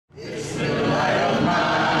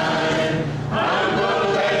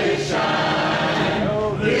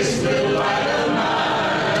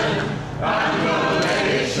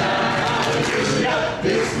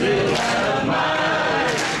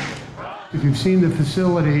If you've seen the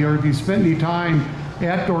facility or if you spent any time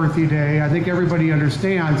at Dorothy Day, I think everybody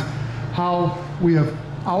understands how we have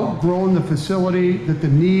outgrown the facility, that the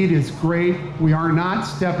need is great. We are not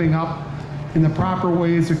stepping up in the proper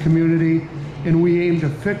way as a community, and we aim to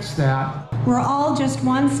fix that. We're all just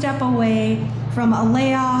one step away from a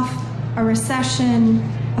layoff, a recession,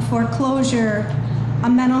 a foreclosure, a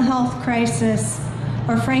mental health crisis,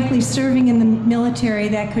 or frankly serving in the military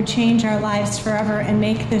that could change our lives forever and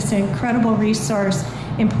make this incredible resource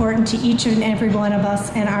important to each and every one of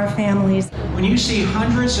us and our families. When you see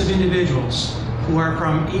hundreds of individuals who are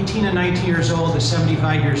from 18 and 19 years old to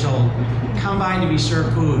 75 years old come by to be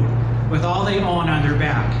served food with all they own on their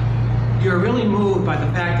back, you're really moved by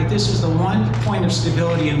the fact that this is the one point of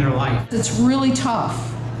stability in their life. It's really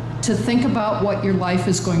tough to think about what your life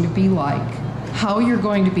is going to be like, how you're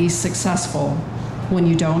going to be successful when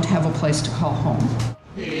you don't have a place to call home.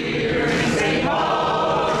 Here in St.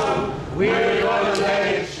 Paul, we're going to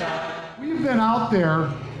let it shine. We've been out there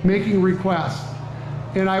making requests,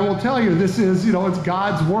 and I will tell you, this is, it's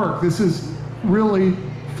God's work. This is really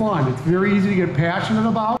fun. It's very easy to get passionate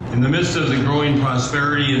about. In the midst of the growing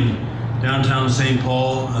prosperity in downtown St.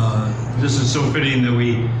 Paul, this is so fitting that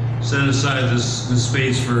we set aside this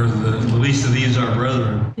space for the least of these, our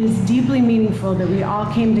brethren. It is deeply meaningful that we all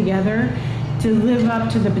came together to live up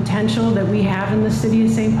to the potential that we have in the city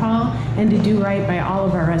of St. Paul and to do right by all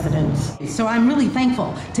of our residents. So I'm really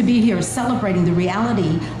thankful to be here celebrating the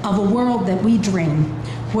reality of a world that we dream,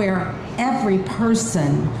 where every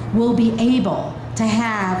person will be able to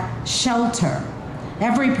have shelter.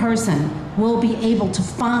 Every person will be able to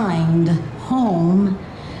find home,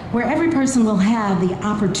 where every person will have the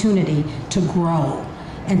opportunity to grow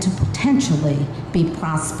and to potentially be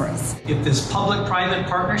prosperous. If this public-private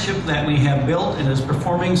partnership that we have built and is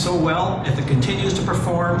performing so well, if it continues to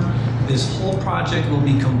perform, this whole project will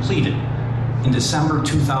be completed in December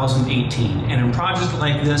 2018. And in projects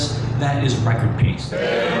like this, that is record pace.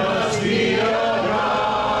 There must be a